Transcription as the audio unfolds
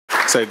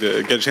excited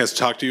to get a chance to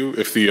talk to you.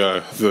 If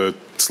the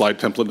slide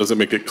template doesn't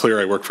make it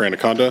clear, I work for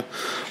Anaconda.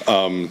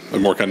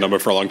 I've worked on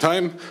Numba for a long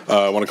time.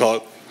 I want to call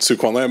out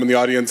Kwan in the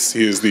audience.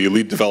 He is the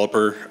lead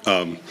developer.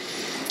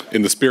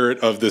 In the spirit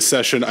of this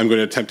session, I'm going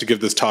to attempt to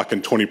give this talk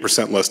in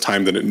 20% less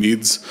time than it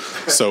needs.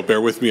 So bear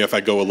with me if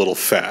I go a little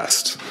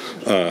fast.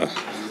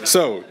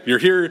 So you're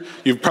here,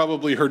 you've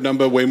probably heard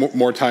Numba way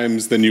more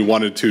times than you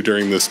wanted to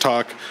during this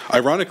talk.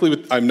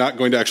 Ironically, I'm not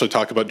going to actually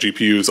talk about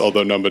GPUs,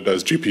 although Numba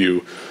does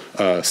GPU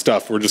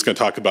stuff. We're just going to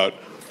talk about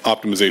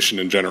optimization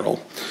in general.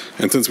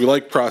 And since we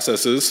like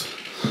processes,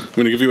 I'm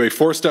going to give you a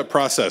 4-step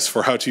process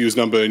for how to use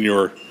Numba in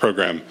your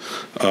program.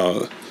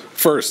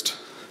 First,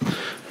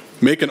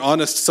 make an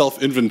honest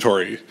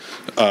self-inventory.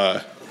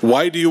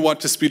 Why do you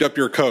want to speed up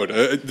your code?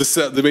 This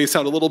may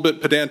sound a little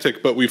bit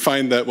pedantic, but we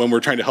find that when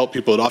we're trying to help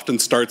people, it often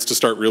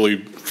starts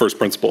really first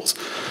principles.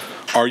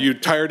 Are you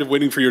tired of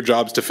waiting for your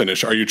jobs to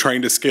finish? Are you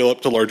trying to scale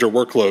up to larger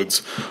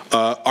workloads?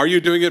 Are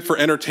you doing it for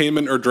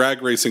entertainment or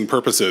drag racing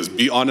purposes?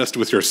 Be honest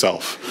with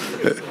yourself.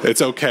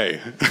 It's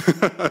okay.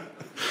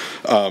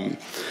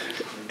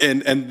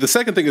 And the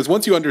second thing is,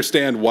 once you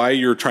understand why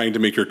you're trying to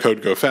make your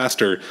code go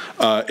faster,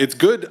 it's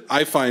good,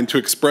 I find, to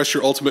express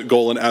your ultimate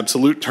goal in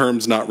absolute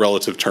terms, not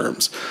relative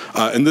terms.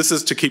 And this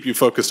is to keep you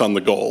focused on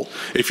the goal.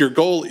 If your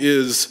goal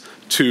is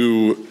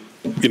to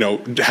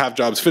have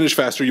jobs finish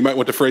faster, you might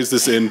want to phrase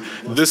this in,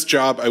 this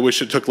job, I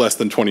wish it took less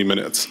than 20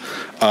 minutes.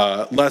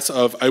 Less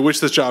of, I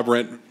wish this job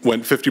went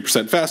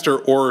 50% faster,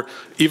 or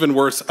even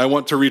worse, I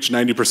want to reach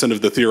 90%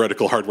 of the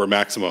theoretical hardware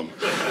maximum.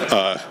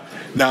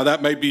 Now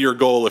that might be your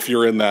goal if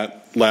you're in that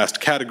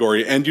last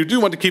category, and you do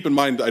want to keep in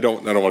mind, I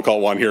don't want to call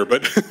Juan here,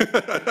 but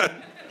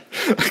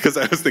because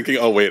I was thinking,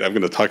 oh wait, I'm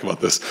going to talk about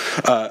this.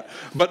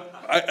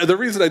 The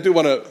reason I do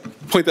want to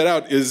point that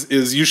out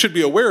is you should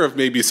be aware of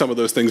maybe some of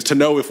those things to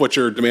know if what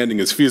you're demanding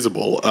is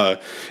feasible.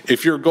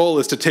 If your goal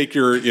is to take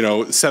your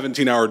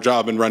 17-hour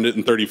job and run it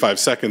in 35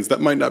 seconds, that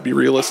might not be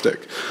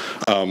realistic.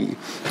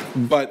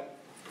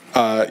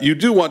 You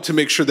do want to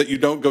make sure that you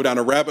don't go down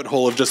a rabbit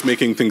hole of just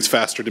making things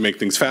faster to make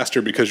things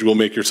faster, because you will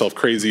make yourself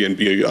crazy and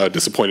be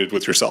disappointed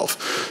with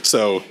yourself.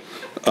 So,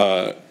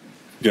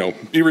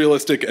 be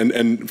realistic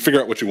and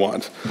figure out what you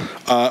want.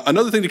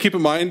 Another thing to keep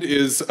in mind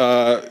is,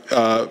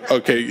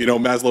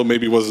 Maslow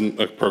maybe wasn't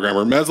a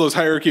programmer. Maslow's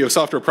hierarchy of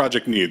software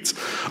project needs.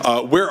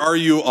 Where are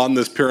you on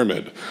this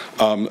pyramid?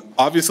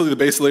 Obviously, the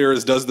base layer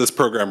is, does this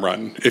program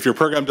run? If your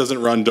program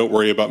doesn't run, don't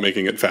worry about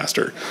making it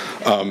faster.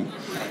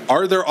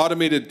 Are there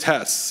automated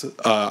tests? You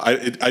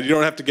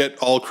don't have to get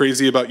all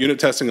crazy about unit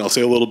testing. I'll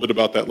say a little bit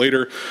about that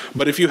later.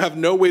 But if you have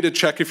no way to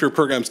check if your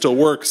program still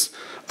works,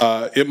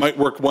 it might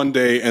work one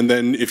day, and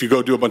then if you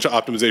go do a bunch of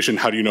optimization,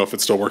 how do you know if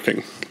it's still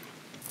working?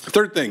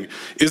 Third thing,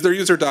 is there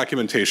user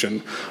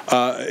documentation?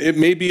 It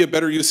may be a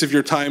better use of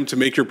your time to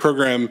make your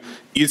program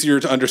easier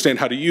to understand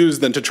how to use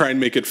than to try and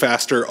make it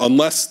faster,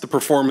 unless the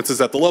performance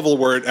is at the level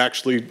where it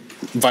actually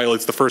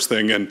violates the first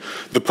thing and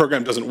the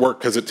program doesn't work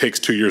because it takes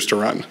 2 years to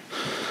run.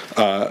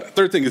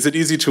 Third thing, is it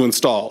easy to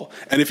install?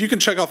 And if you can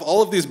check off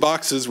all of these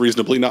boxes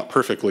reasonably, not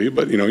perfectly,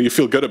 but you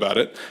feel good about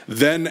it,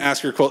 then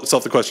ask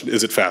yourself the question,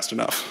 is it fast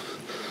enough?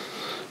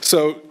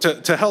 So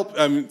to help,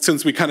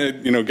 since we kind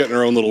of get in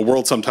our own little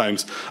world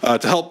sometimes,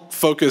 to help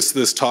focus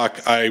this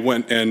talk, I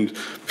went and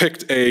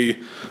picked a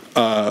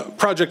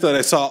project that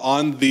I saw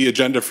on the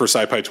agenda for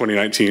SciPy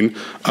 2019,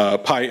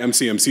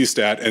 PyMCMC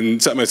stat,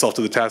 and set myself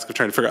to the task of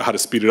trying to figure out how to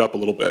speed it up a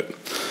little bit.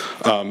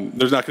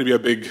 There's not going to be a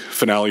big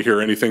finale here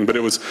or anything, but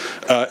it was,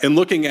 in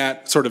looking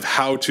at sort of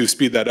how to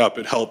speed that up,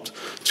 it helped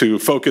to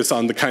focus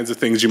on the kinds of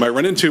things you might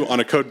run into on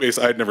a code base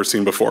I had never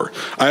seen before.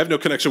 I have no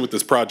connection with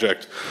this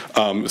project,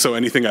 so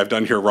anything I've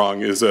done here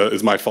wrong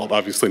is my fault,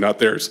 obviously not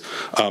theirs.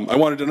 I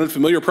wanted an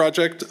unfamiliar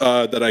project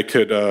that I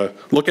could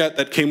look at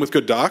that came with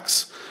good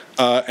docs,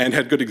 and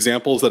had good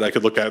examples that I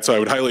could look at, so I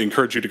would highly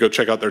encourage you to go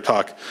check out their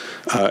talk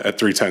at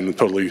 310,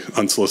 totally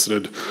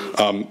unsolicited.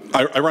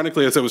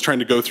 Ironically, as I was trying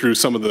to go through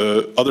some of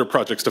the other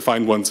projects to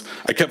find ones,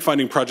 I kept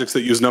finding projects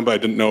that use Numba I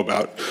didn't know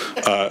about.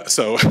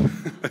 So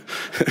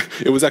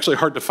it was actually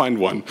hard to find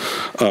one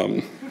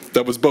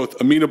that was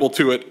both amenable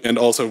to it and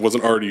also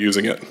wasn't already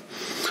using it.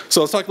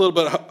 So let's talk a little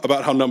bit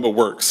about how Numba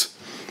works.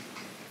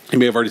 You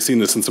may have already seen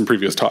this in some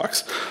previous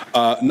talks.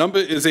 Numba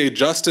is a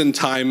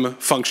just-in-time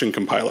function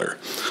compiler.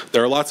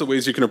 There are lots of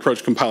ways you can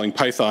approach compiling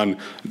Python.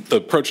 The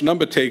approach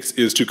Numba takes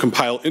is to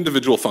compile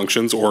individual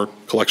functions, or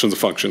collections of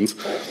functions,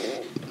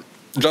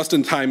 just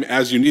in time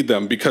as you need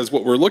them, because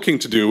what we're looking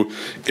to do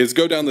is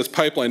go down this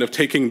pipeline of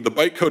taking the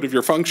bytecode of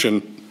your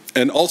function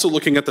and also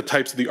looking at the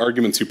types of the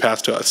arguments you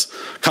pass to us.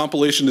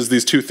 Compilation is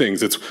these two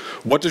things. It's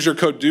what does your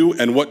code do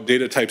and what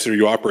data types are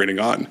you operating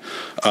on.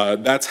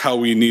 That's how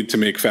we need to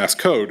make fast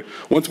code.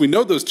 Once we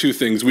know those two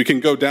things, we can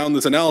go down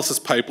this analysis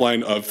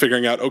pipeline of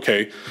figuring out,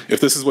 okay, if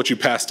this is what you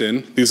passed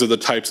in, these are the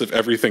types of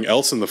everything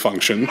else in the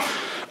function.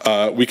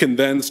 we can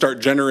then start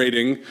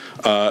generating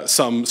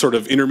some sort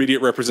of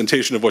intermediate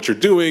representation of what you're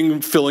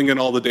doing, filling in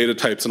all the data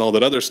types and all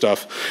that other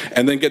stuff,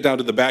 and then get down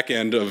to the back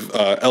end of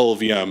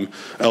LLVM.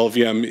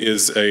 LLVM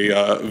is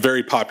a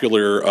very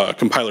popular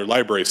compiler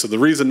library. So the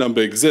reason Numba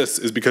exists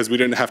is because we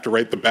didn't have to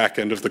write the back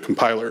end of the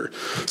compiler.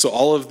 So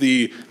all of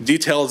the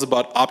details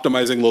about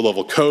optimizing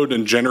low-level code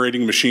and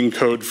generating machine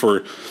code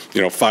for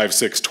 5,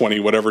 6, 20,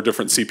 whatever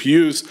different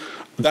CPUs,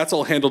 that's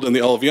all handled in the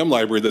LLVM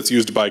library that's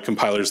used by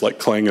compilers like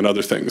Clang and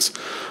other things.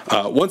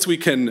 Once we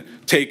can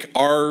take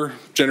our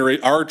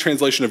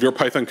translation of your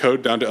Python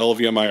code down to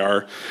LLVM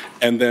IR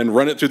and then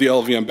run it through the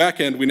LLVM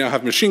backend, we now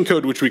have machine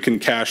code which we can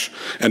cache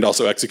and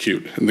also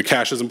execute. And the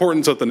cache is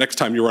important so that the next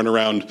time you run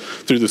around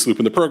through this loop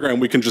in the program,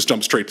 we can just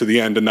jump straight to the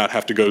end and not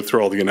have to go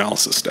through all the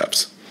analysis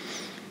steps.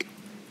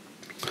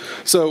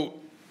 So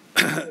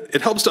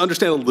it helps to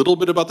understand a little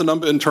bit about the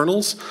Numba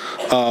internals.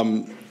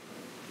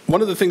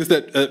 One of the things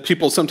that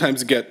people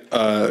sometimes get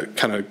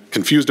kind of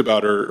confused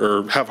about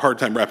or have a hard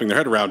time wrapping their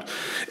head around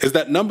is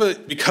that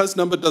Numba, because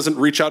Numba doesn't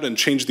reach out and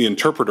change the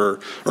interpreter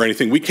or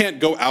anything, we can't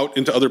go out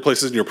into other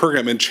places in your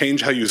program and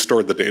change how you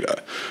stored the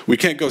data. We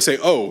can't go say,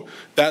 oh,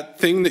 that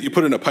thing that you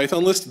put in a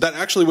Python list, that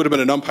actually would have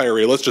been a NumPy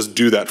array, let's just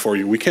do that for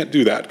you. We can't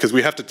do that because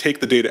we have to take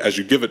the data as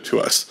you give it to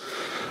us.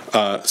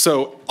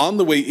 So on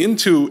the way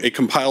into a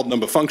compiled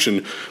Numba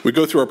function, we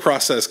go through a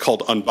process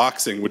called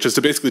unboxing, which is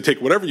to basically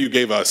take whatever you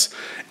gave us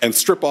and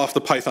strip off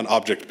the Python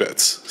object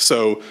bits.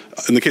 So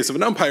in the case of a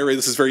NumPy array,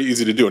 this is very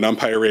easy to do. A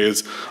NumPy array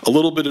is a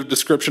little bit of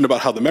description about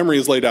how the memory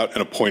is laid out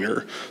and a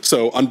pointer.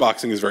 So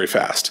unboxing is very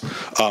fast.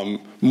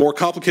 More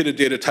complicated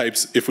data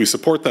types, if we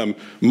support them,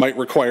 might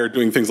require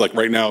doing things like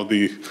right now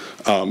the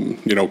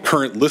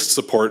current list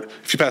support.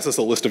 If you pass us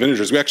a list of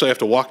integers, we actually have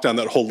to walk down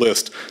that whole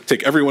list,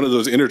 take every one of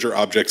those integer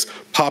objects,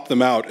 pop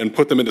them out, and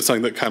put them into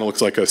something that kind of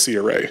looks like a C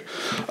array.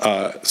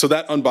 So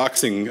that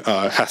unboxing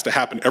has to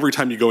happen every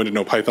time you go into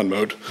no Python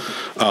mode.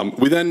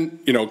 We then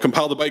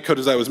compile the bytecode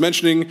as I was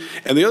mentioning,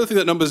 and the other thing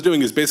that Numba is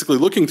doing is basically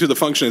looking through the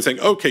function and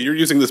saying, okay, you're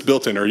using this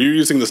built-in, or you're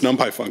using this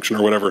NumPy function,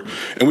 or whatever,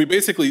 and we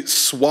basically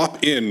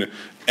swap in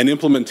an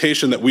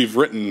implementation that we've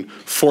written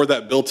for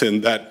that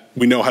built-in that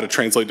we know how to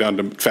translate down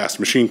to fast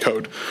machine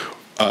code.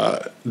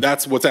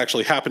 That's what's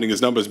actually happening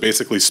is Numba is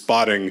basically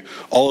spotting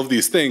all of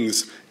these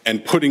things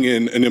and putting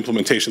in an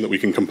implementation that we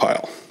can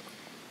compile.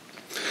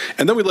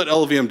 And then we let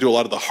LLVM do a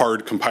lot of the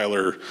hard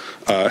compiler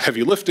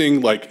heavy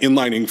lifting, like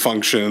inlining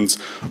functions,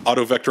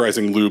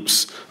 auto-vectorizing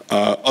loops,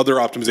 other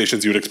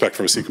optimizations you would expect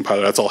from a C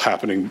compiler. That's all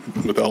happening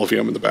with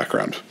LLVM in the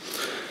background.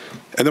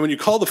 And then when you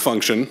call the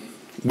function,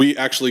 we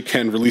actually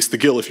can release the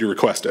GIL if you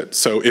request it.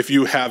 So if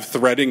you have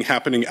threading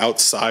happening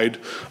outside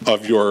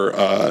of your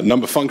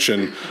Numba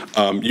function,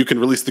 you can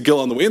release the GIL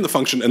on the way in the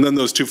function, and then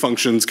those two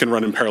functions can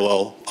run in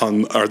parallel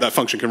or that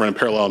function can run in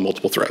parallel on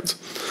multiple threads.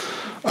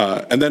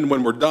 And then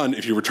when we're done,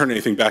 if you return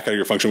anything back out of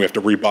your function, we have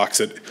to rebox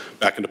it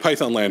back into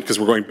Python land because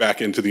we're going back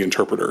into the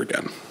interpreter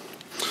again.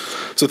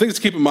 So things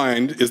to keep in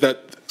mind is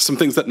that some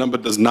things that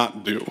Numba does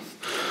not do.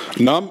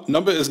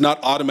 Numba is not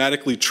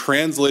automatically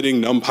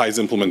translating NumPy's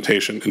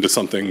implementation into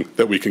something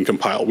that we can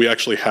compile. We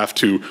actually have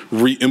to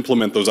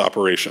re-implement those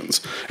operations.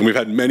 And we've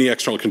had many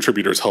external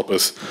contributors help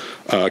us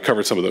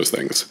cover some of those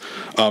things.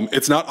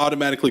 It's not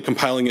automatically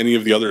compiling any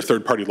of the other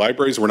third-party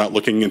libraries. We're not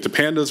looking into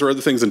pandas or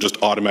other things and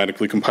just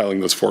automatically compiling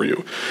those for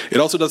you. It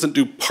also doesn't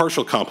do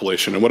partial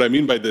compilation. And what I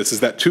mean by this is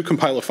that to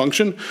compile a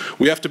function,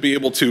 we have to be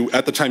able to,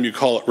 at the time you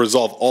call it,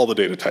 resolve all the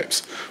data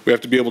types. We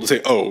have to be able to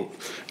say, oh,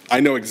 I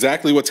know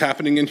exactly what's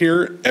happening in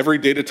here, every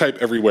data type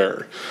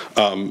everywhere,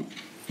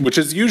 which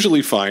is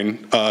usually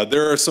fine.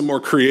 There are some more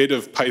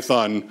creative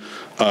Python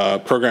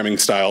programming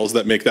styles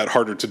that make that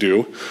harder to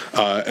do.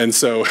 And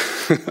so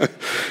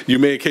you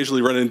may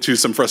occasionally run into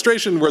some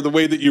frustration where the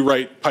way that you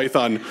write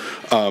Python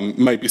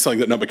might be something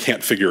that Numba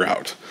can't figure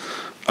out.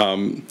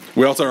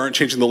 We also aren't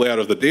changing the layout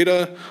of the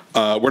data.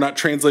 We're not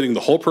translating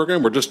the whole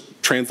program. We're just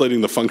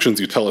translating the functions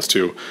you tell us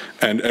to.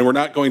 And we're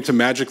not going to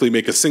magically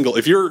make a single,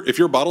 if your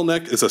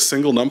bottleneck is a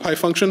single NumPy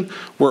function,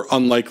 we're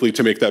unlikely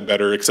to make that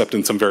better except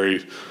in some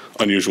very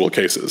unusual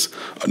cases.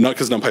 Not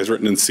because NumPy is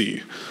written in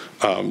C.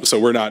 So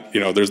we're not,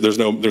 there's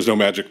no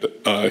magic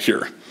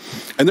here.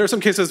 And there are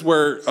some cases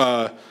where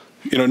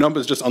Numba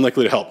is just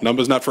unlikely to help.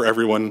 Numba is not for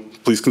everyone.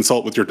 Please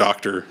consult with your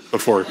doctor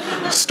before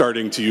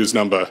starting to use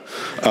Numba.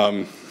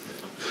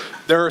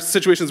 There are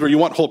situations where you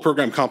want whole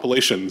program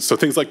compilations, so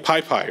things like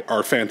SciPy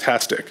are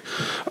fantastic.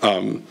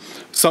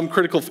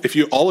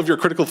 If all of your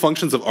critical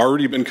functions have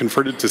already been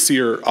converted to C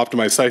or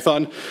optimized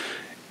Python,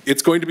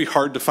 it's going to be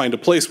hard to find a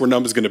place where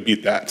Numba is going to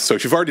beat that. So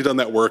if you've already done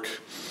that work,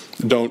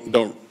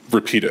 don't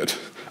repeat it,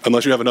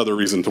 unless you have another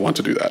reason to want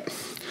to do that.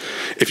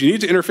 If you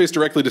need to interface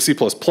directly to C++,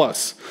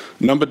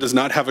 Numba does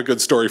not have a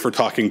good story for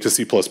talking to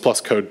C++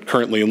 code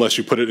currently unless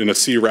you put it in a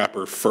C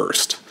wrapper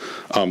first.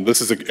 This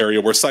is an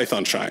area where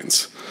Python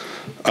shines.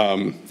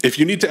 If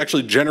you need to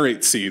actually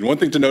generate C, and one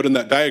thing to note in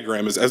that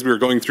diagram is as we were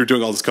going through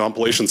doing all this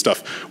compilation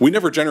stuff, we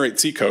never generate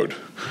C code.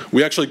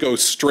 We actually go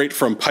straight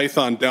from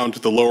Python down to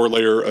the lower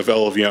layer of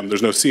LLVM.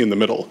 There's no C in the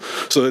middle.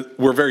 So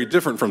we're very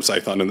different from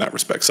Python in that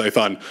respect.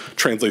 Python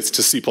translates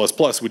to C++,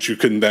 which you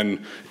can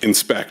then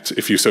inspect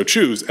if you so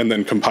choose, and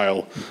then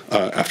compile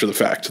after the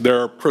fact. There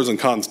are pros and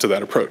cons to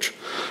that approach.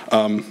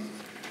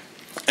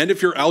 And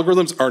if your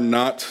algorithms are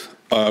not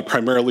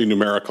primarily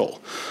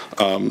numerical,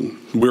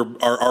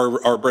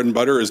 our bread and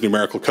butter is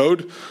numerical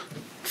code.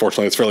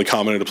 Fortunately, it's fairly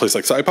common in a place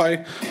like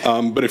SciPy.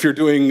 But if you're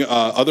doing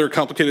other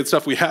complicated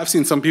stuff, we have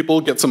seen some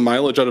people get some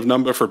mileage out of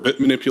Numba for bit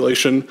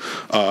manipulation.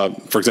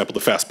 For example,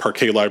 the fast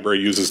Parquet library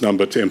uses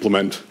Numba to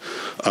implement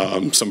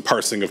some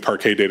parsing of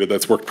Parquet data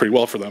that's worked pretty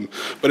well for them.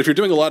 But if you're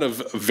doing a lot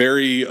of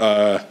very,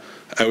 I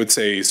would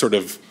say, sort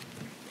of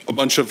a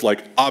bunch of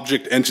like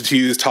object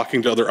entities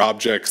talking to other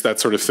objects, that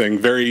sort of thing,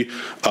 very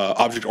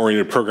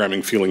object-oriented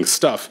programming feeling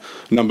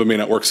stuff, Numba may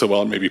not work so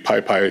well, and maybe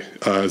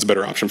SciPy is a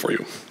better option for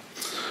you.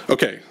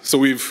 Okay, so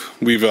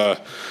we've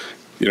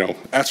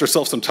asked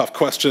ourselves some tough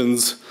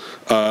questions.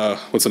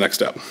 What's the next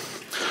step?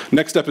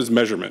 Next step is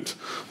measurement.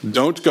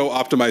 Don't go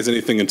optimize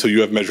anything until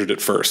you have measured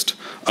it first.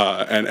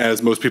 And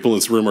as most people in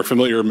this room are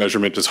familiar,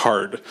 measurement is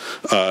hard.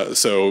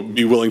 So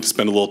be willing to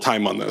spend a little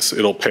time on this.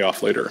 It'll pay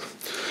off later.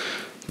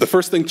 The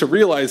first thing to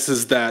realize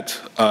is that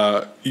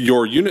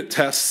your unit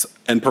tests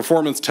and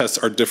performance tests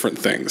are different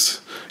things.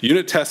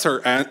 Unit tests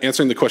are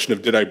answering the question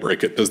of, did I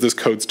break it? Does this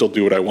code still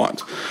do what I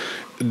want?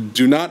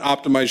 Do not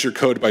optimize your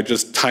code by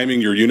just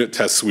timing your unit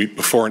test suite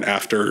before and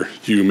after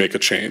you make a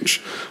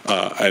change.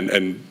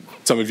 And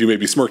some of you may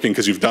be smirking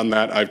because you've done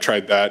that. I've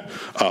tried that.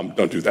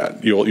 Don't do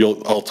that.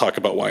 I'll talk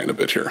about why in a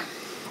bit here.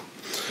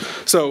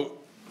 So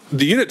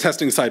the unit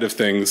testing side of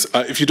things,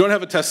 if you don't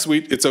have a test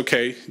suite, it's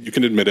okay. You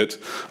can admit it.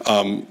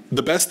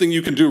 The best thing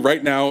you can do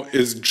right now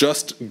is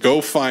just go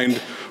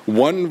find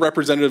one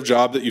representative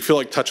job that you feel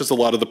like touches a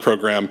lot of the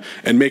program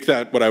and make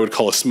that what I would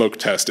call a smoke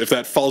test. If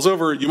that falls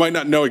over, you might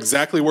not know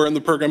exactly where in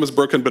the program is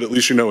broken, but at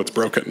least you know it's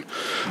broken.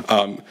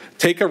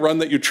 Take a run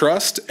that you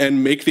trust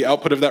and make the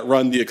output of that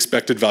run the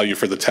expected value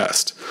for the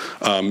test.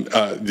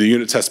 The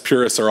unit test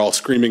purists are all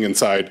screaming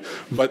inside,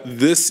 but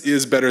this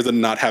is better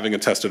than not having a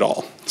test at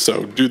all.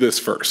 So do this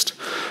first.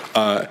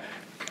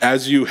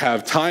 As you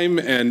have time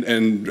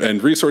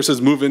and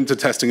resources, move into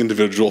testing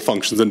individual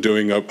functions and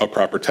doing a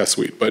proper test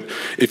suite. But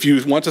if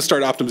you want to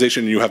start optimization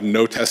and you have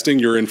no testing,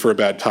 you're in for a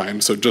bad time.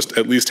 So just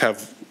at least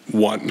have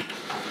one.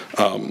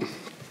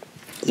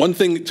 One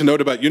thing to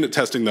note about unit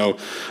testing, though,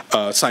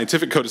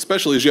 scientific code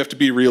especially, is you have to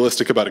be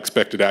realistic about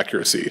expected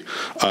accuracy.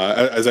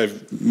 As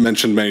I've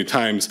mentioned many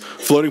times,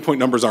 floating point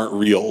numbers aren't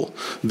real.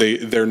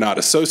 They're not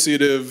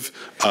associative.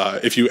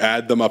 If you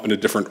add them up in a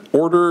different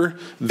order,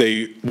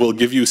 they will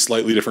give you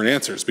slightly different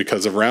answers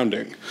because of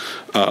rounding.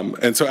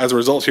 And so as a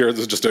result here, this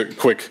is just a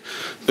quick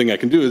thing I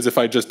can do, is if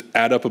I just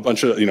add up a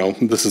bunch of,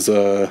 this is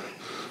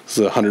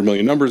 100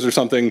 million numbers or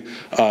something.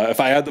 If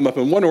I add them up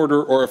in one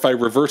order, or if I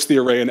reverse the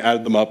array and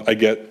add them up, I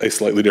get a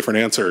slightly different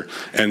answer.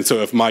 And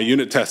so if my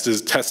unit test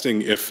is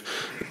testing if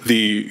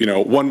the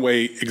one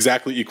way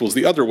exactly equals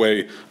the other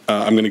way,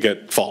 I'm going to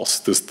get false.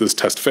 This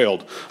test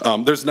failed.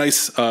 There's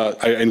nice.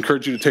 I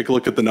encourage you to take a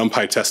look at the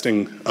NumPy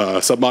testing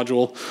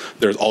submodule.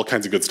 There's all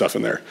kinds of good stuff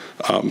in there.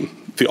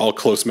 The all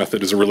close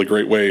method is a really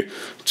great way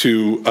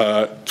to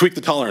tweak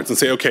the tolerance and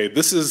say, okay,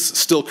 this is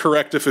still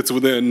correct if it's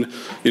within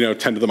 10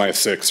 to the minus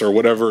 6 or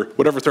whatever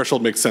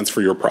threshold makes sense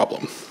for your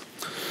problem.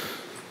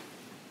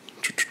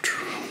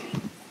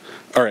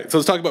 All right, so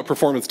let's talk about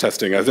performance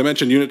testing. As I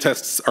mentioned, unit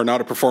tests are not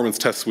a performance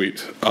test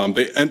suite.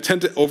 They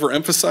tend to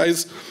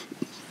overemphasize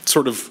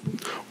sort of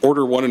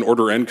order 1 and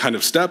order n kind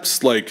of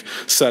steps, like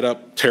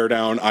setup,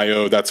 teardown,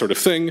 I/O, that sort of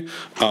thing.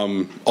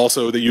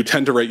 Also, that you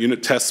tend to write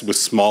unit tests with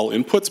small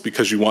inputs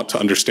because you want to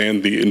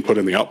understand the input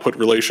and the output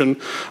relation,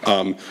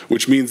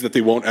 which means that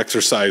they won't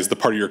exercise the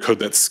part of your code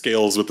that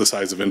scales with the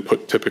size of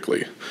input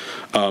typically.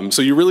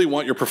 So you really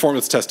want your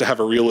performance test to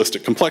have a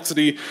realistic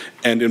complexity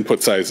and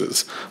input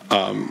sizes.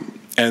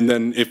 And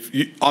then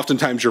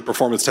oftentimes your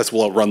performance tests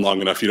will run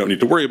long enough, you don't need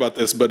to worry about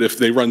this, but if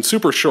they run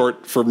super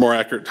short for more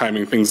accurate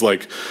timing, things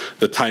like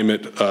the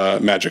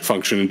timeit magic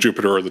function in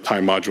Jupyter or the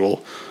time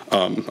module,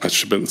 I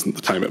should have been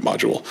the timeit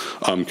module,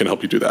 can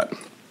help you do that.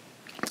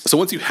 So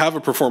once you have a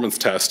performance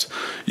test,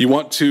 you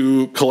want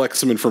to collect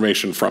some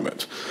information from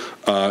it.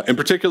 In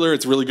particular,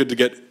 it's really good to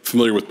get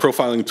familiar with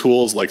profiling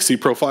tools like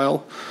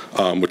cprofile,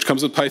 which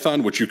comes with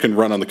Python, which you can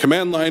run on the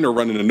command line or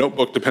run in a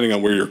notebook depending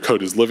on where your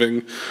code is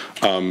living.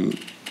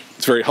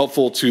 It's very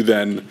helpful to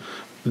then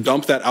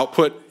dump that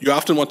output. You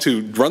often want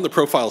to run the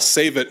profile,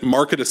 save it,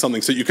 mark it as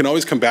something so you can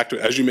always come back to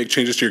it. As you make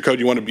changes to your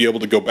code, you want to be able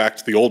to go back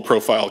to the old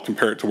profile,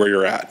 compare it to where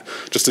you're at,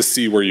 just to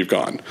see where you've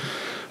gone.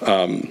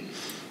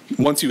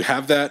 Once you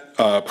have that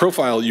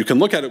profile, you can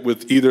look at it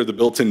with either the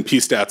built-in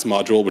pstats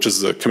module, which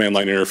is a command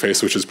line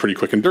interface, which is pretty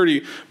quick and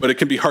dirty, but it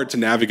can be hard to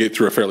navigate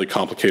through a fairly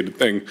complicated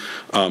thing.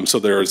 So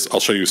I'll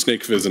show you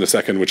SnakeViz in a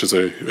second, which is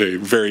a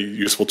very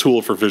useful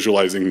tool for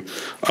visualizing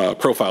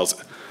profiles.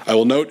 I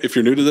will note, if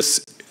you're new to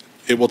this,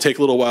 it will take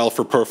a little while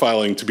for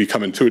profiling to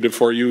become intuitive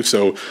for you.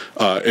 So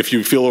if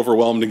you feel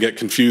overwhelmed and get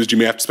confused, you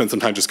may have to spend some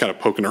time just kind of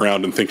poking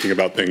around and thinking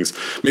about things.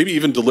 Maybe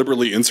even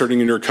deliberately inserting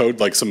in your code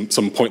like some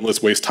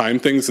pointless waste time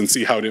things and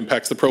see how it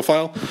impacts the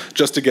profile,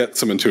 just to get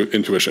some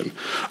intuition.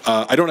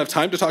 I don't have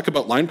time to talk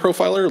about line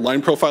profiler.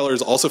 Line profiler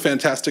is also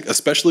fantastic,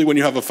 especially when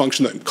you have a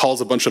function that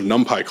calls a bunch of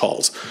NumPy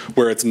calls,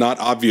 where it's not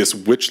obvious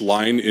which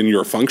line in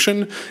your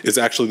function is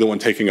actually the one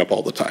taking up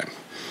all the time.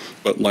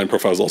 But line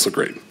profile is also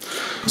great.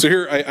 So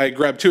here I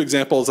grabbed 2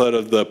 examples out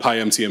of the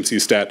PyMCMC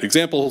stat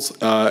examples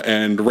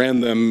and ran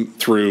them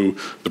through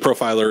the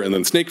profiler and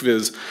then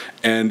SnakeViz.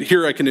 And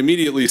here I can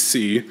immediately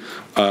see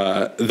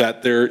that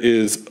there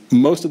is,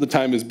 most of the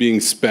time is being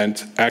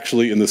spent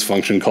actually in this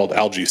function called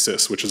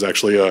algsys, which is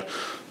actually a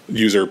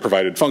user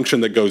provided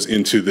function that goes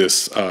into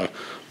this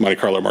Monte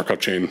Carlo Markov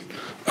chain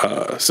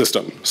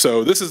system.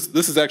 So this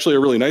is actually a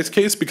really nice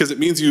case, because it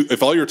means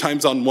if all your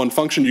time's on one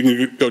function, you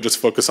can go just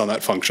focus on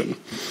that function.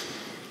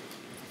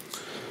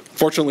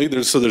 Fortunately,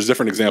 there's a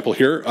different example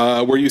here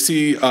where you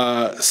see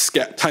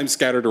time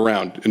scattered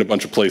around in a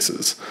bunch of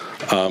places.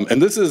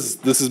 And this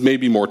is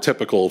maybe more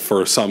typical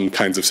for some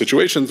kinds of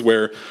situations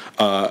where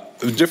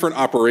different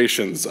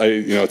operations,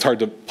 it's hard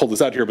to pull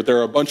this out here, but there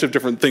are a bunch of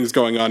different things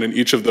going on in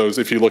each of those.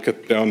 If you look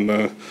at down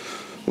the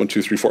 1,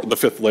 2, 3, 4, the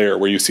 5th layer,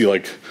 where you see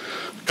like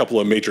a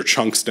couple of major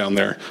chunks down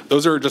there,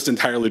 those are just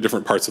entirely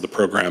different parts of the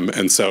program.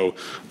 And so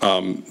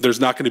there's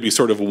not going to be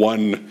sort of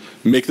one,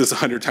 make this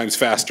 100 times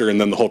faster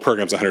and then the whole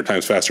program's 100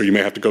 times faster. You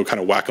may have to go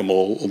kind of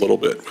whack-a-mole a little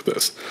bit with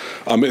this.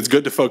 It's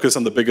good to focus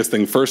on the biggest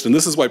thing first, and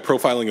this is why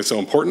profiling is so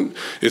important,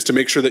 is to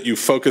make sure that you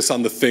focus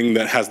on the thing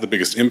that has the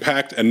biggest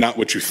impact and not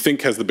what you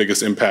think has the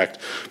biggest impact,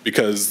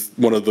 because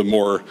one of the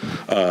more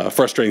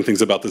frustrating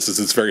things about this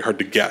is it's very hard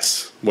to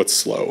guess what's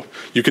slow.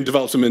 You can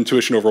develop some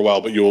intuition over a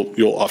while, but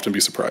you'll often be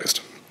surprised.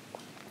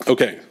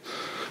 Okay,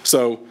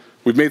 so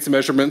we've made some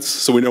measurements,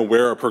 so we know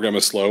where our program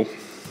is slow.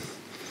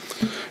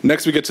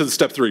 Next we get to the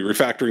step 3,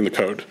 refactoring the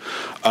code.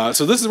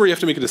 So this is where you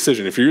have to make a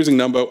decision, if you're using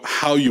Numba,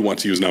 how you want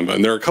to use Numba.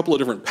 And there are a couple of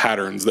different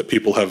patterns that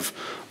people have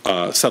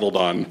settled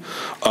on.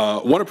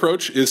 One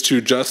approach is to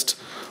just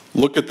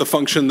look at the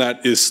function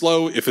that is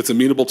slow. If it's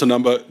amenable to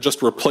Numba,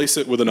 just replace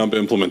it with a Numba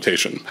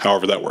implementation,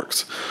 however that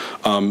works.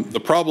 The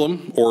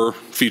problem, or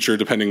feature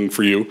depending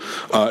for you,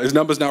 is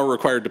Numba is now a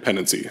required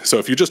dependency. So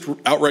if you just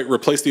outright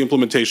replace the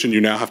implementation,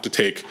 you now have to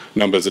take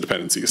Numba as a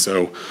dependency.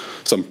 So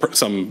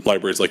some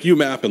libraries like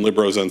UMAP and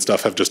librosa and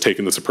stuff have just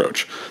taken this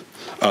approach.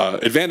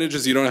 Advantage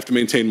is you don't have to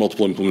maintain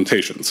multiple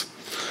implementations.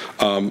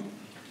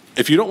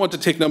 If you don't want to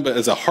take Numba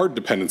as a hard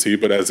dependency,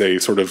 but as a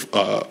sort of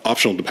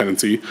optional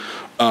dependency,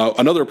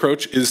 another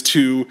approach is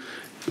to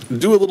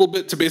do a little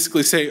bit to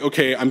basically say,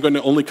 okay, I'm going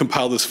to only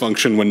compile this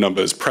function when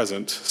Numba is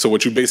present. So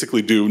what you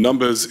basically do,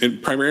 Numba's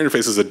primary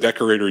interface is a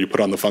decorator you put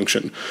on the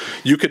function.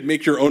 You could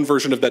make your own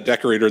version of that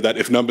decorator that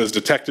if Numba is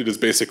detected is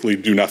basically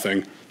do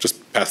nothing,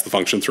 just pass the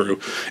function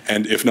through.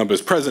 And if Numba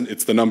is present,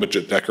 it's the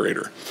NumbaJIT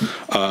decorator.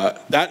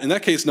 In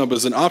that case, Numba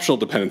is an optional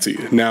dependency.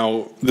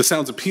 Now, this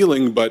sounds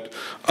appealing, but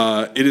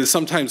it is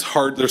sometimes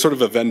hard. There's sort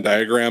of a Venn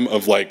diagram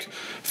of like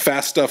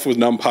fast stuff with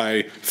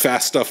NumPy,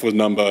 fast stuff with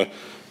Numba.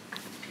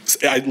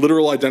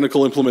 Literal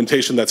identical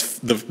implementation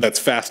that's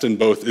fast in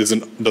both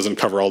doesn't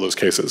cover all those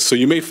cases. So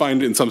you may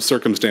find in some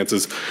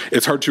circumstances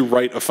it's hard to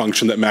write a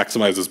function that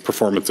maximizes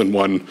performance in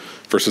one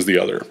versus the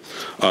other.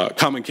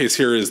 Common case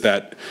here is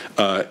that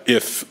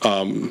if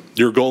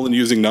your goal in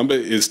using Numba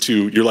is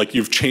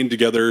you've chained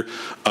together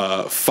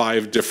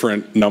 5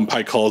 different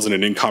NumPy calls in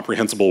an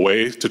incomprehensible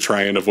way to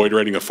try and avoid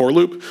writing a for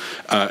loop,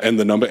 and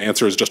the Numba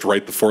answer is just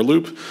write the for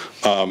loop,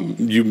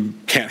 you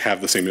can't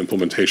have the same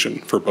implementation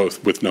for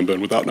both with Numba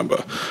and without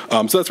Numba.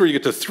 So that's where you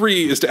get to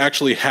 3, is to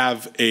actually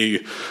have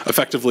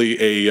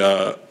effectively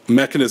a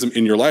mechanism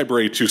in your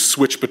library to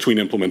switch between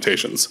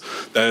implementations.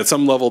 That at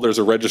some level there's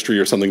a registry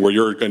or something where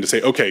you're going to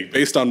say, okay,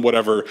 based on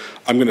whatever,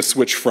 I'm going to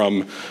switch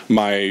from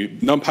my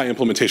NumPy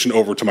implementation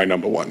over to my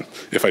Numba one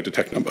if I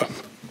detect Numba.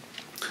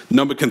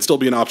 Numba can still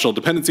be an optional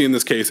dependency in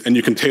this case, and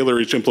you can tailor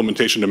each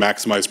implementation to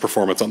maximize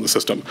performance on the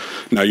system.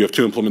 Now you have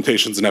 2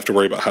 implementations and have to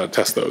worry about how to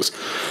test those.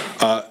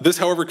 This,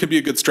 however, can be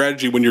a good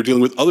strategy when you're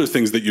dealing with other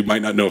things that you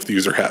might not know if the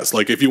user has.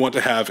 Like if you want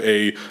to have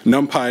a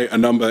NumPy, a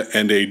Numba,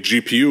 and a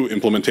GPU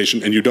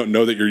implementation, and you don't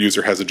know that your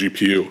user has a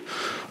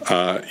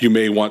GPU, you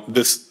may want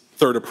this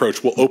 3rd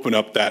approach will open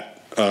up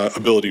that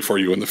ability for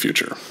you in the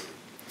future.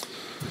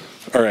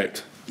 All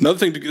right. Another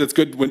thing that's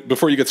good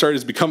before you get started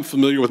is become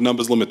familiar with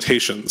Numba's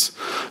limitations.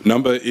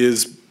 Numba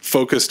is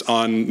focused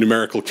on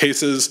numerical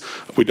cases.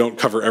 We don't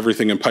cover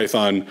everything in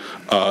Python.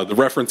 The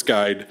reference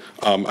guide,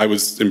 I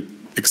was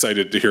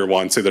excited to hear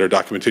Juan say that our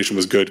documentation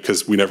was good,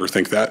 because we never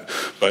think that,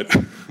 but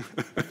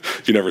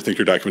you never think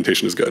your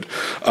documentation is good.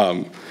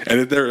 And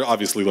there are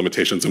obviously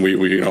limitations, and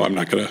I'm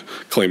not going to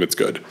claim it's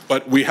good.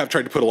 But we have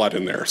tried to put a lot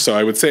in there. So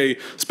I would say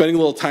spending a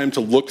little time to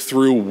look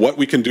through what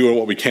we can do and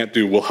what we can't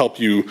do will help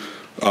you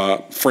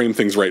frame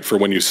things right for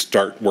when you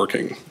start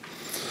working.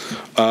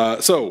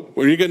 So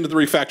when you get into the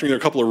refactoring, there are a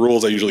couple of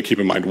rules I usually keep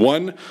in mind.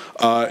 One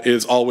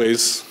is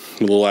always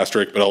a little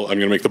asterisk, but I'm going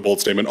to make the bold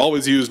statement,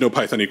 always use no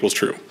Python equals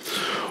true.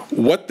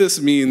 What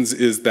this means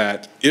is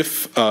that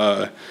if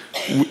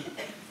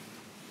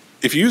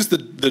you use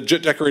the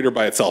JIT decorator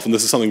by itself, and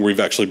this is something we've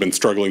actually been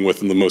struggling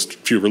with in the most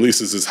few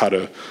releases, is how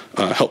to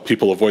help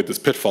people avoid this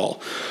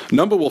pitfall.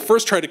 Numba will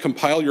first try to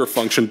compile your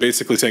function,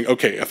 basically saying,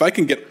 okay, if I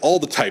can get all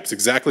the types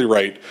exactly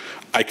right,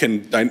 I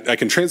can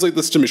translate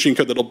this to machine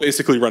code that'll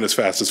basically run as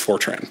fast as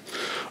Fortran.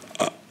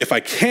 If I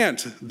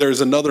can't,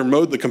 there's another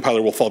mode the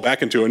compiler will fall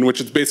back into, in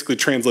which it's basically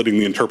translating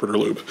the interpreter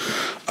loop.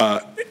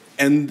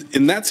 And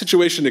in that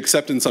situation,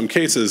 except in some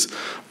cases,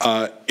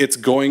 it's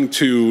going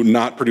to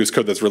not produce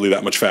code that's really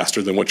that much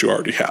faster than what you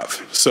already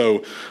have.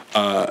 So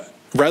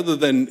rather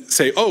than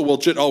say, oh, well,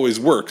 JIT always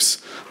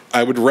works,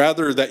 I would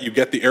rather that you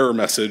get the error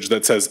message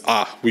that says,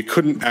 we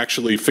couldn't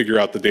actually figure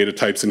out the data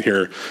types in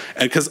here.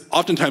 And because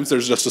oftentimes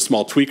there's just a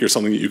small tweak or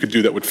something that you could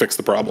do that would fix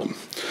the problem.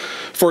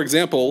 For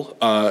example,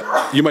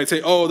 you might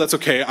say, oh, that's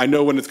okay, I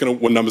know when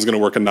Numba's gonna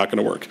work and not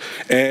gonna work.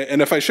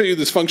 And if I show you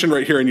this function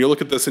right here and you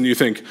look at this and you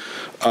think,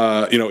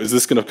 is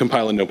this gonna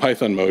compile in no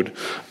Python mode?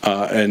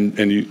 And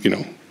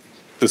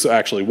this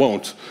actually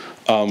won't.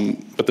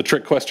 But the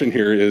trick question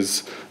here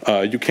is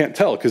you can't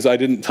tell because I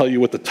didn't tell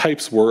you what the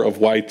types were of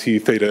y, t,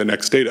 theta, and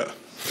x data.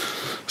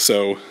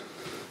 So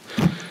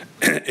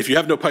if you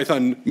have no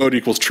Python mode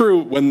equals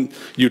true, when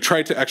you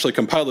try to actually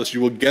compile this, you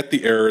will get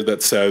the error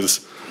that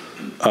says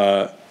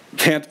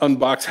can't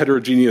unbox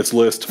heterogeneous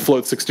list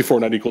float 64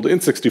 not equal to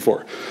int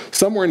 64.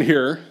 Somewhere in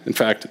here, in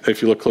fact,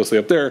 if you look closely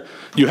up there,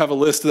 you have a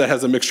list that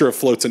has a mixture of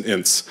floats and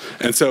ints.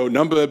 And so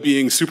Numba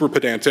being super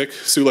pedantic,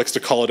 Sue likes to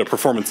call it a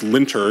performance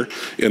linter,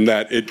 in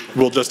that it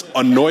will just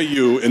annoy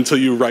you until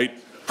you write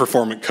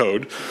performant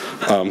code,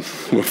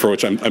 for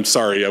which I'm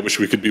sorry, I wish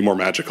we could be more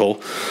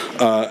magical.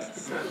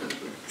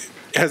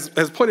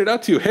 Has pointed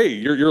out to you, hey,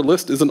 your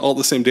list isn't all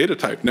the same data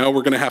type. Now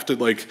we're going to have to,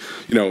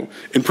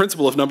 in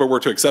principle, if Numba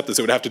were to accept this,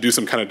 it would have to do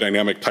some kind of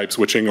dynamic type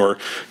switching or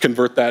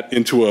convert that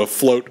into a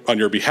float on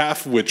your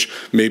behalf, which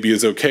maybe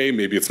is okay,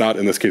 maybe it's not.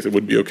 In this case, it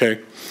would be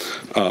okay.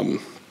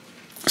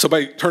 So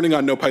by turning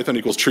on no Python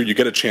equals true, you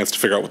get a chance to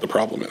figure out what the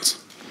problem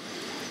is.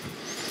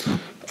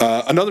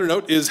 Another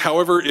note is,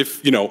 however,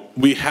 if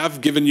we have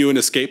given you an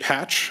escape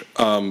hatch,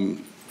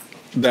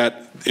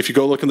 that if you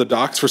go look in the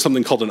docs for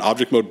something called an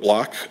object mode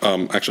block,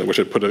 actually I wish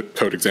I'd put a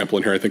code example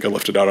in here, I think I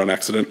left it out on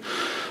accident.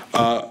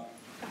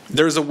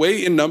 There's a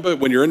way in Numba,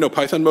 when you're in no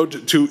Python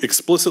mode, to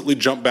explicitly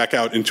jump back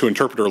out into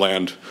interpreter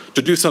land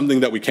to do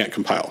something that we can't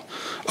compile.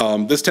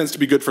 This tends to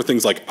be good for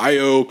things like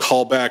IO,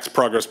 callbacks,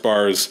 progress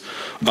bars,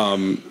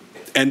 and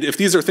if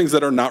these are things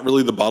that are not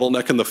really the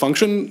bottleneck in the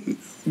function,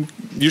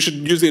 you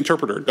should use the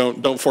interpreter.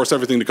 Don't force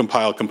everything to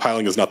compile.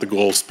 Compiling is not the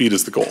goal, speed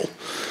is the goal.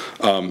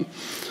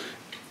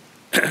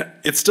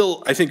 It's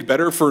still, I think,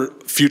 better for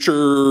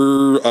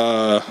future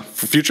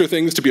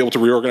things to be able to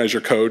reorganize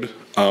your code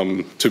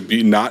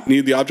to not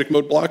need the object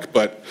mode block,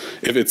 but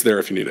if it's there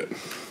if you need it.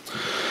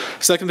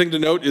 Second thing to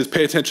note is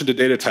pay attention to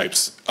data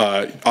types.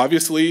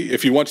 Obviously,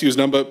 if you want to use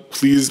Numba,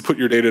 please put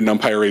your data in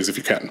NumPy arrays if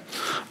you can.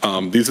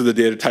 These are the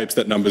data types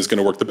that Numba is going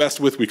to work the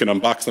best with. We can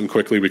unbox them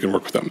quickly, we can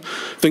work with them.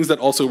 Things that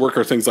also work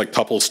are things like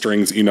tuples,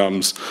 strings,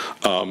 enums,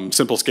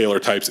 simple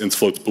scalar types, ints,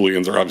 floats,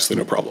 booleans are obviously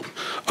no problem.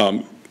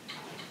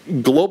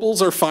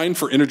 Globals are fine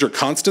for integer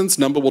constants.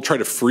 Numba will try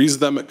to freeze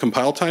them at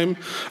compile time.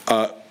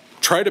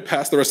 Try to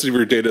pass the rest of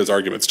your data as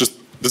arguments.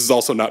 This is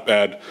also not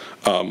bad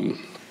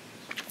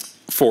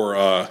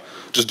for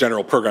just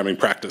general programming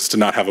practice to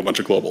not have a bunch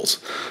of globals.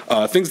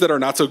 Things that are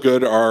not so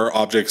good are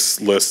objects,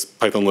 lists,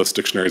 Python lists,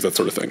 dictionaries, that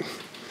sort of thing.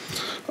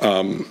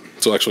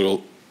 So actually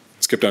we'll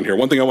skip down here.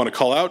 One thing I want to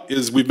call out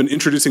is we've been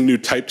introducing new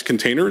typed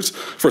containers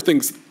for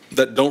things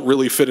that don't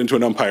really fit into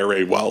an NumPy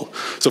array well.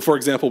 So for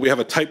example, we have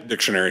a type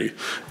dictionary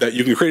that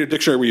you can create a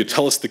dictionary where you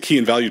tell us the key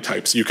and value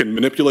types. You can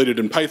manipulate it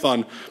in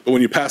Python, but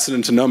when you pass it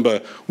into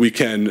Numba, we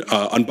can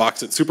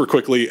unbox it super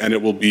quickly and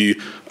it will be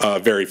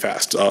very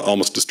fast,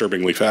 almost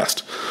disturbingly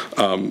fast.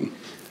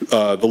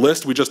 The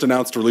list, we just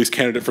announced release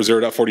candidate for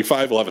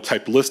 0.45. We'll have a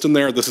typed list in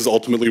there. This is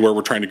ultimately where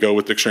we're trying to go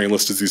with dictionary and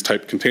list, is these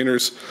typed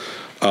containers.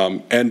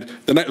 And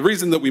the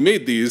reason that we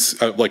made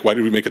these, like why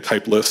did we make a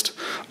typed list,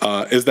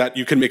 is that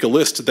you can make a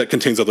list that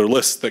contains other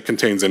lists that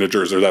contains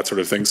integers or that sort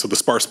of thing. So the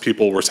sparse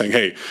people were saying,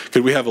 hey,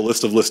 could we have a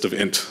list of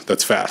int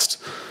that's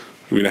fast?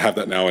 We're going to have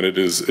that now, and it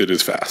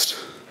is fast.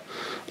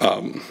 Go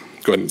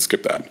ahead and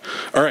skip that.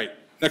 All right,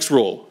 next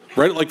rule.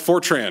 Write it like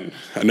Fortran.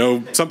 I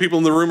know some people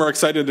in the room are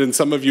excited and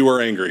some of you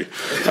are angry.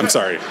 I'm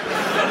sorry.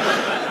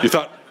 You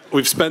thought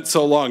we've spent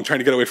so long trying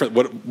to get away from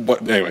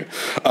what anyway.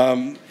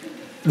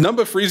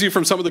 Numba frees you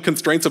from some of the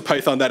constraints of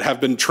Python that have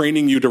been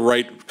training you to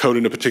write code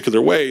in a particular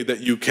way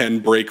that you can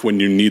break when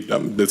you need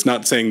them. It's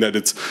not saying that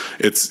it's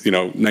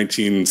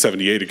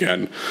 1978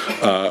 again,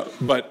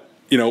 but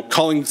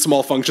calling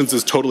small functions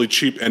is totally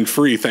cheap and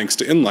free thanks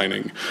to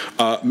inlining.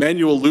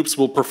 Manual loops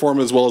will perform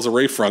as well as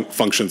array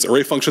functions.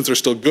 Array functions are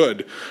still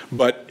good,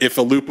 but if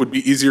a loop would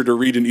be easier to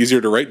read and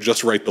easier to write,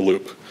 just write the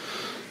loop.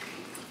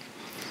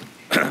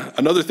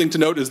 Another thing to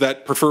note is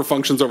that prefer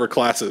functions over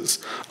classes.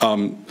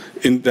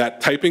 In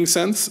that typing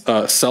sense,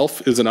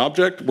 self is an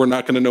object. We're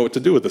not going to know what to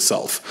do with the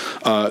self.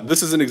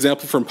 This is an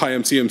example from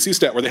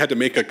PyMC where they had to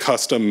make a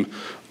custom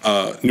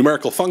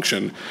numerical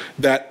function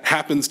that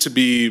happens to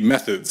be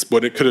methods,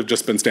 but it could have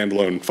just been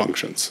standalone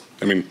functions.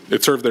 I mean,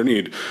 it served their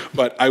need.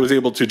 But I was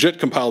able to JIT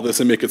compile this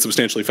and make it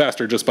substantially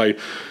faster just by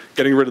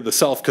getting rid of the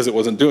self because it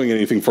wasn't doing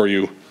anything for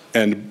you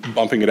and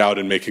bumping it out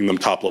and making them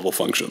top-level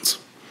functions.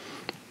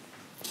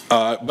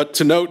 But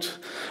to note,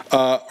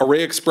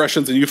 array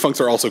expressions and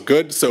ufuncs are also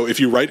good. So if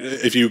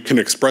you can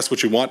express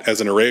what you want as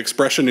an array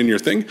expression in your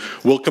thing,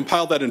 we'll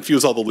compile that and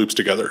fuse all the loops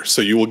together.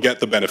 So you will get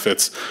the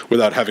benefits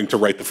without having to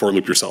write the for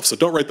loop yourself. So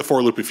don't write the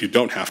for loop if you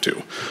don't have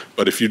to.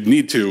 But if you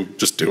need to,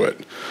 just do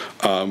it.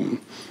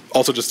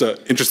 Also, just an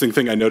interesting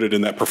thing I noted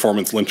in that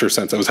performance linter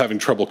sense, I was having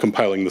trouble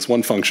compiling this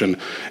one function,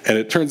 and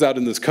it turns out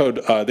in this code,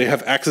 they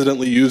have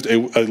accidentally used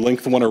a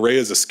length 1 array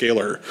as a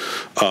scalar.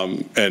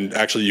 And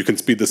actually, you can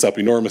speed this up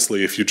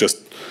enormously if you just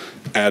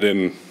add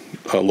in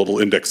a little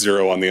index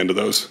 0 on the end of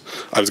those.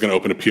 I was going to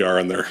open a PR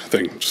on their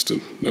thing, just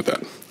to note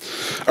that.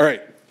 All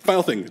right.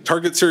 Final thing,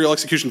 target serial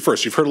execution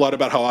first. You've heard a lot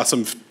about how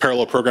awesome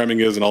parallel programming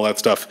is and all that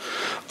stuff.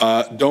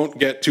 Don't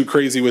get too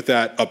crazy with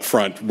that up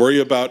front. Worry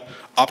about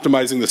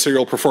optimizing the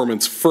serial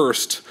performance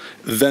first,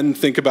 then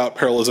think about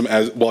parallelism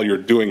while you're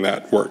doing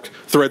that work.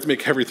 Threads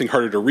make everything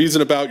harder to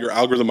reason about. Your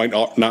algorithm might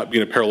not be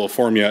in a parallel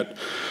form yet.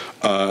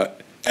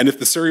 And if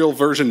the serial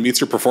version meets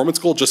your performance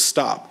goal, just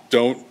stop.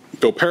 Don't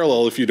go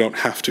parallel if you don't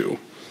have to.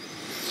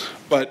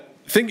 But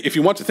if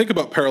you want to think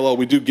about parallel,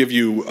 we do give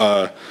you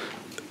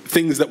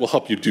things that will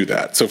help you do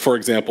that. So for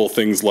example,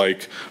 things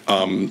like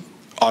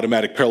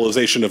automatic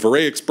parallelization of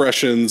array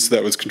expressions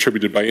that was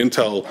contributed by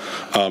Intel.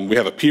 We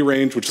have a P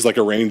range, which is like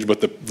a range,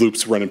 but the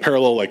loops run in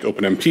parallel, like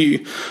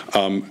OpenMP.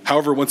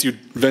 However, once you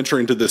venture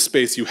into this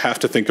space, you have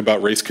to think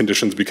about race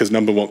conditions because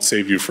Numba won't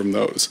save you from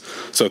those.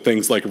 So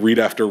things like read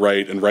after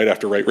write and write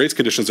after write race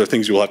conditions are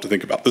things you will have to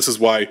think about. This is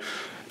why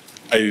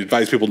I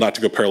advise people not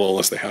to go parallel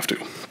unless they have to.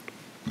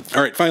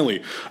 All right,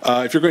 finally,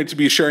 if you're going to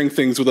be sharing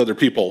things with other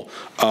people,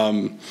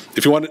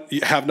 if you want to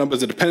have Numba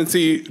as a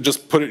dependency,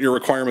 just put it in your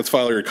requirements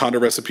file or your Conda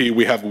recipe.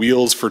 We have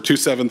wheels for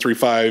 2.7,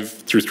 3.5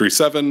 through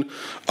 3.7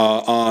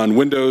 on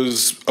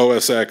Windows,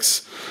 OS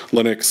X,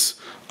 Linux.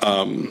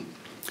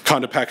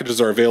 Conda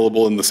packages are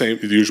available in the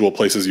usual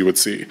places you would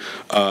see.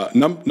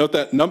 Note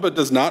that Numba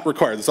does not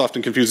require, this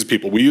often confuses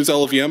people, we use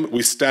LLVM,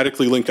 we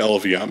statically link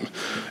LLVM.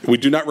 We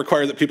do not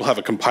require that people have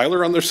a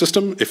compiler on their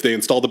system if they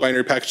install the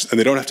binary package, and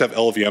they don't have to have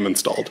LLVM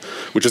installed,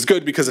 which is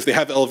good because if they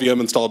have LLVM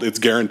installed, it's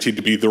guaranteed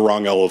to be the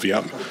wrong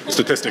LLVM,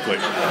 statistically.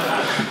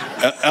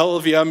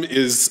 LLVM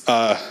is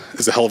a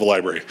hell of a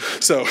library,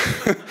 so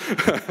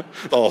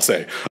that's all I'll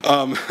say.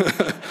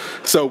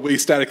 So we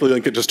statically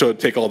link it just to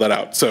take all that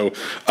out. So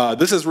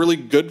this is really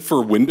good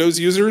for Windows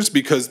users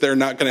because they're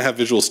not going to have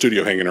Visual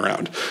Studio hanging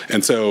around.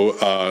 And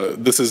so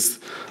this is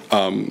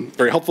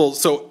very helpful.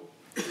 So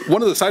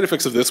one of the side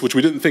effects of this, which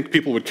we didn't think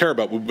people would care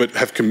about, but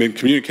have been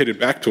communicated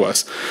back to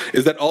us,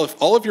 is that if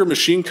all of your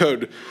machine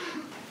code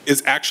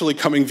is actually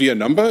coming via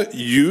Numba,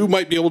 you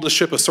might be able to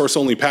ship a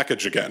source-only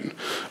package again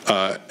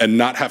and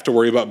not have to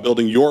worry about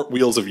building your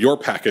wheels of your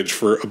package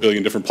for a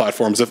billion different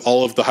platforms if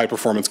all of the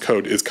high-performance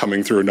code is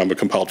coming through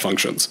Numba-compiled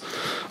functions.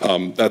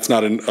 That's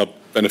not a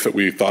benefit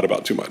we thought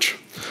about too much.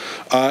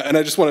 And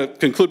I just want to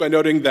conclude by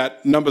noting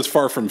that Numba is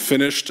far from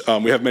finished.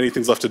 We have many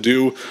things left to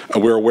do.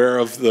 We're aware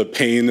of the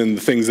pain and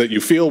the things that you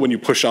feel when you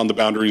push on the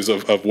boundaries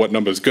of what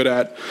Numba is good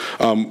at.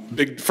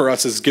 Big for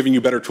us is giving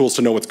you better tools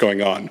to know what's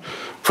going on.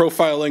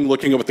 Profiling,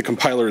 looking at what the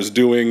compiler is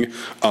doing,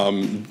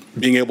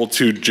 being able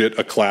to JIT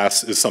a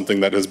class is something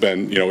that has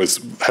been,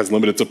 has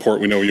limited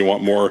support. We know you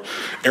want more.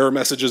 Error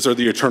messages are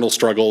the eternal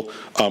struggle.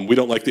 We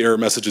don't like the error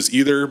messages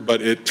either,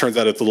 but it turns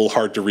out it's a little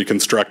hard to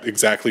reconstruct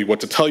exactly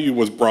what to tell you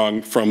was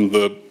wrong from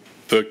the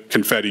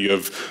confetti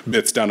of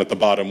bits down at the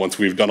bottom once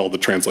we've done all the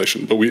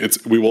translation. But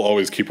we will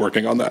always keep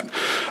working on that.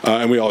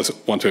 And we always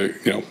want to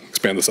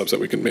expand the subset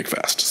we can make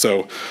fast.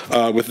 So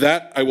with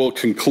that, I will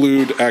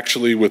conclude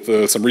actually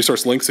with some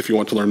resource links if you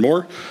want to learn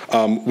more.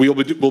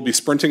 We'll be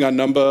sprinting on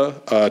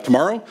Numba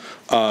tomorrow.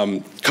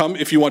 Come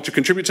if you want to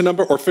contribute to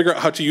Numba or figure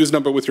out how to use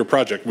Numba with your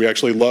project. We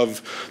actually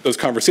love those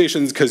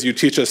conversations because you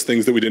teach us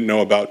things that we didn't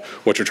know about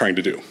what you're trying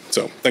to do.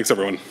 So thanks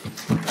everyone.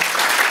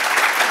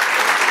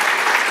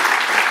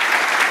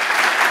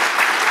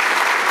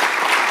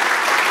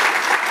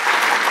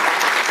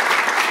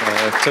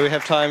 So we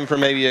have time for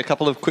maybe a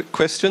couple of quick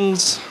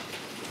questions.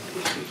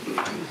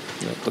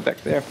 At the back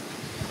there.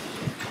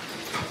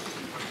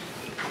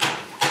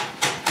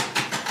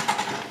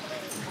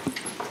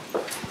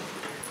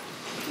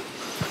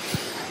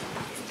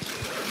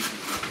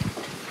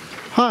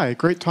 Hi,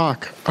 great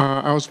talk.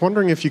 I was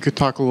wondering if you could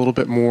talk a little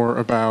bit more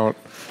about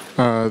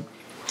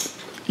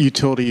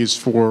utilities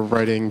for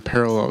writing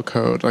parallel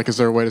code. Like, is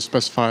there a way to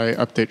specify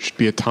updates should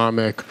be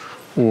atomic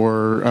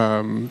or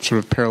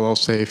sort of parallel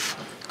safe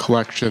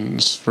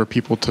collections for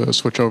people to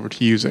switch over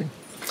to using?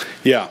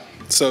 Yeah,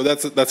 so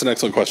that's an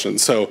excellent question.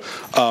 So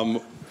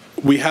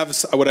We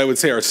have what I would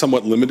say are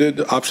somewhat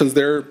limited options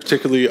there.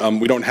 Particularly,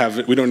 we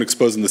don't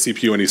expose in the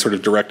CPU any sort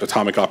of direct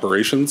atomic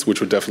operations, which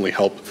would definitely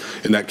help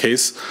in that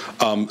case.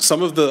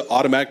 Some of the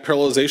automatic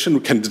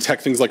parallelization can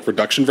detect things like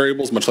reduction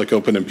variables, much like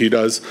OpenMP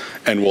does,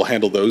 and will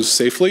handle those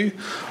safely.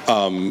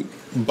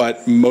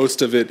 But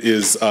most of it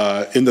is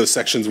in those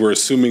sections. We're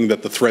assuming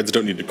that the threads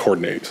don't need to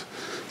coordinate.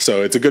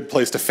 So it's a good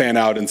place to fan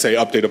out and say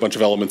update a bunch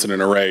of elements in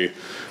an array.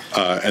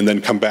 And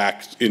then come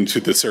back into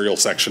the serial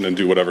section and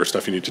do whatever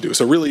stuff you need to do.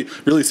 So really,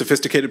 really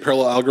sophisticated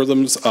parallel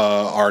algorithms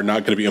are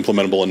not going to be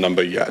implementable in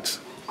Numba yet.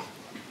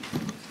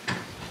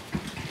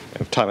 We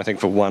have time, I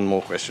think, for one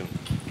more question.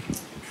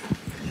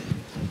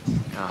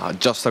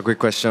 Just a quick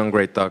question.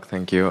 Great talk.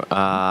 Thank you.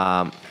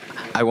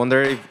 I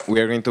wonder if we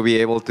are going to be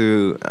able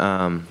to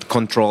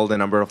control the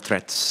number of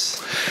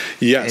threads.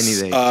 Yes.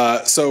 Any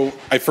day. So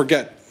I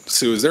forget.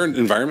 Sue, is there an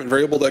environment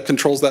variable that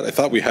controls that? I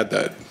thought we had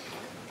that.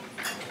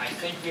 I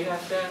think we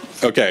have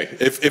that. Okay,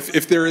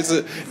 if there's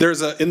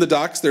in the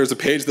docs, there's a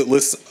page that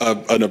lists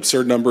an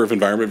absurd number of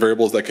environment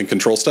variables that can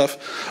control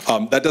stuff.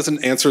 That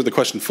doesn't answer the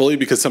question fully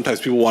because sometimes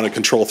people want to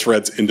control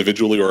threads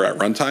individually or at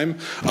runtime.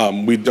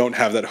 We don't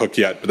have that hook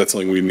yet, but that's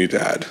something we need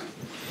to add.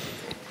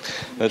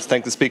 Let's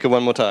thank the speaker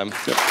one more time.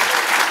 Yep.